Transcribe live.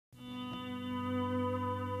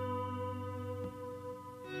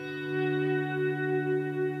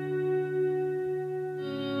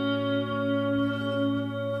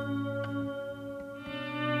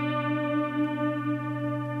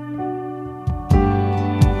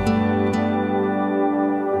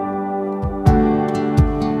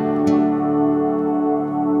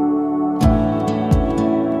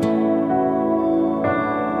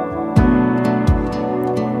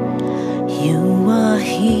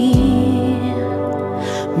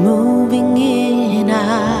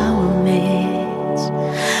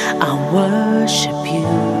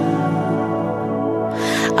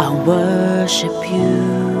you.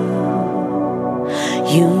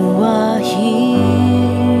 You are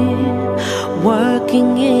here,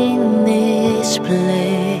 working in this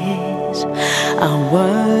place. I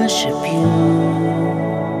worship you,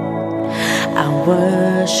 I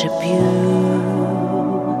worship you.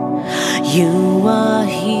 You are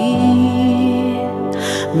here,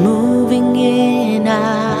 moving in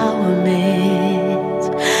our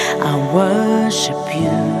midst. I worship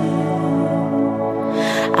you,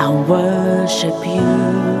 I worship you.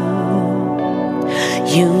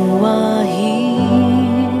 You are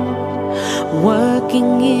here,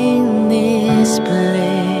 working in this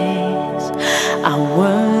place. I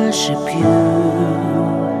worship you,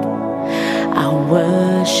 I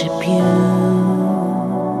worship you.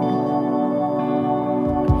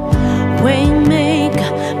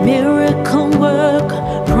 Waymaker, miracle worker,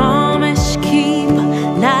 promise keeper,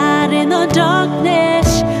 light in the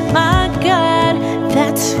darkness. My God,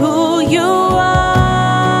 that's who you are.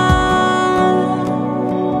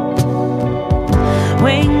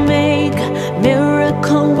 Waymaker,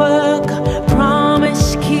 miracle worker,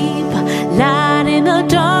 promise keeper, light in the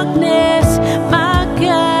darkness. My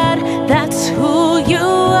God, that's who you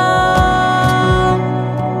are.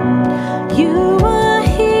 You are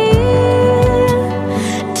here,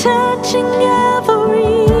 touching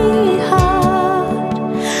every heart.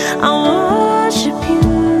 I worship you,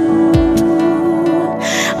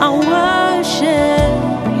 I worship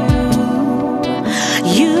you.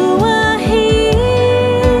 You are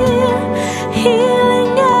here,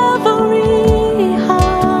 healing every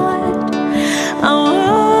heart. I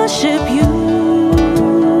worship you,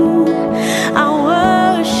 I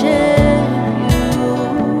worship you.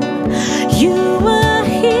 You are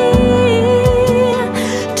here,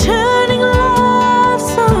 turning lives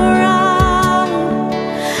around.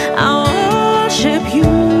 I worship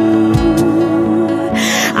you,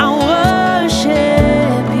 I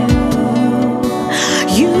worship you.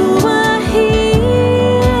 You are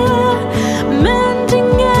here,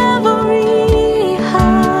 mending every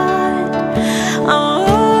heart. I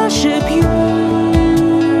worship you,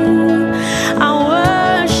 I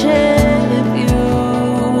worship you.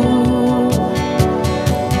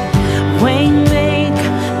 Waymaker,